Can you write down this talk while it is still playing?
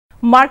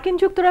মার্কিন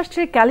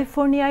যুক্তরাষ্ট্রের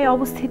ক্যালিফোর্নিয়ায়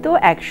অবস্থিত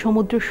এক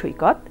সমুদ্র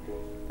সৈকত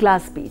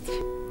গ্লাস বিচ।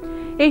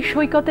 এই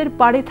সৈকতের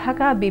পাড়ে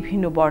থাকা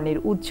বিভিন্ন বর্ণের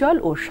উজ্জ্বল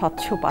ও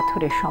স্বচ্ছ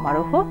পাথরের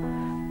সমারোহ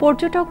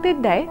পর্যটকদের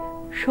দেয়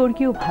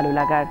স্বর্গীয় ভালো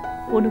লাগার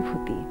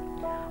অনুভূতি।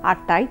 আর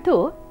তাই তো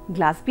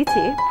গ্লাস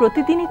বিচে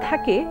প্রতিদিনই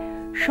থাকে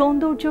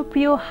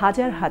সৌন্দর্যপ্রিয়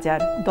হাজার হাজার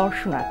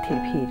দর্শনার্থীর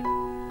ভিড়।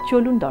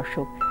 চলুন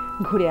দর্শক,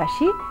 ঘুরে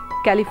আসি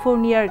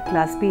ক্যালিফোর্নিয়ার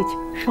গ্লাস বিচ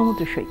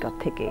সমুদ্র সৈকত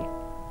থেকে।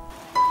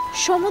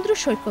 সমুদ্র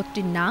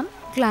সৈকতটির নাম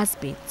গ্লাস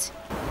বিচ।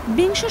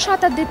 বিংশ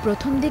শতাব্দীর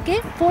প্রথম দিকে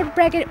ফোর্ট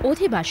ব্র্যাগের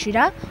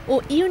অধিবাসীরা ও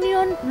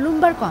ইউনিয়ন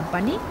লুম্বার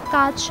কোম্পানি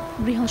কাঁচ,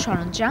 গৃহ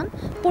সরঞ্জাম,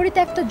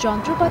 পরিত্যক্ত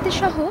যন্ত্রপাতি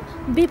সহ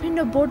বিভিন্ন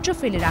বর্জ্য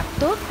ফেলে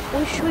রাখত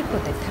ওই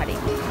সৈকতের ধারে।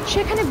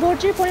 সেখানে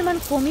বর্জ্যের পরিমাণ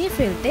কমিয়ে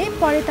ফেলতে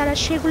পরে তারা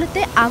সেগুলোতে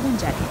আগুন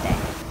জ্বালিয়ে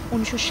দেয়।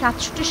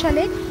 1967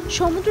 সালে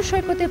সমুদ্র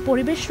সৈকতের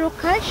পরিবেশ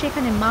রক্ষায়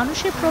সেখানে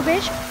মানুষের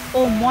প্রবেশ ও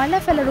ময়লা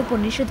ফেলার উপর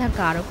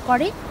নিষেধাজ্ঞা আরোপ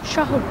করে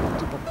শহর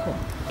কর্তৃপক্ষ।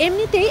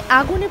 এমনিতেই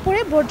আগুনে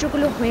পড়ে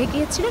বর্জ্যগুলো হয়ে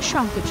গিয়েছিল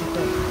সংকুচিত,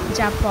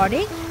 যা পরে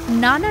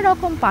নানা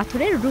রকম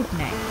পাথরের রূপ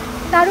নেয়।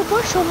 তার উপর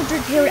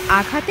সমুদ্রের ঢেউর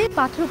আঘাতে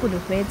পাথরগুলো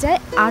হয়ে যায়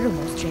আরও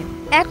মসৃণ।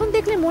 এখন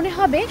দেখলে মনে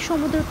হবে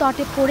সমুদ্র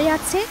তটে পড়ে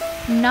আছে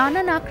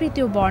নানান আকৃতি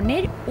ও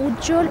বর্ণের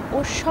উজ্জ্বল ও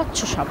স্বচ্ছ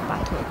সব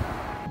পাথর।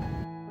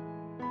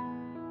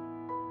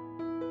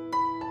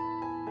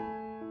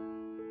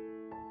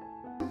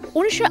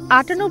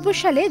 (1998)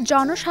 সালে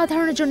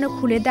জনসাধারণের জন্য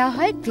খুলে দেওয়া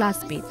হয় গ্লাস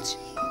বিচ,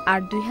 আর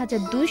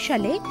 2002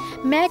 সালে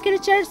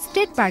ম্যাককেরিচার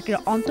স্টেট পার্কের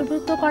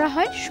অন্তর্ভুক্ত করা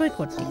হয়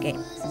সৈকতটিকে।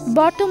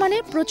 বর্তমানে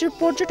প্রচুর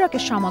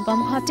পর্যটকের সমাগম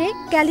ঘটে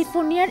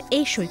ক্যালিফোর্নিয়ার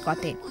এই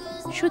সৈকতে।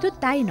 শুধু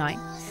তাই নয়,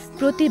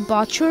 প্রতি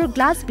বছর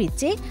গ্লাস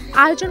বিচে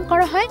আয়োজন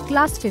করা হয়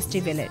গ্লাস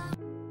ফেস্টিভ্যালের।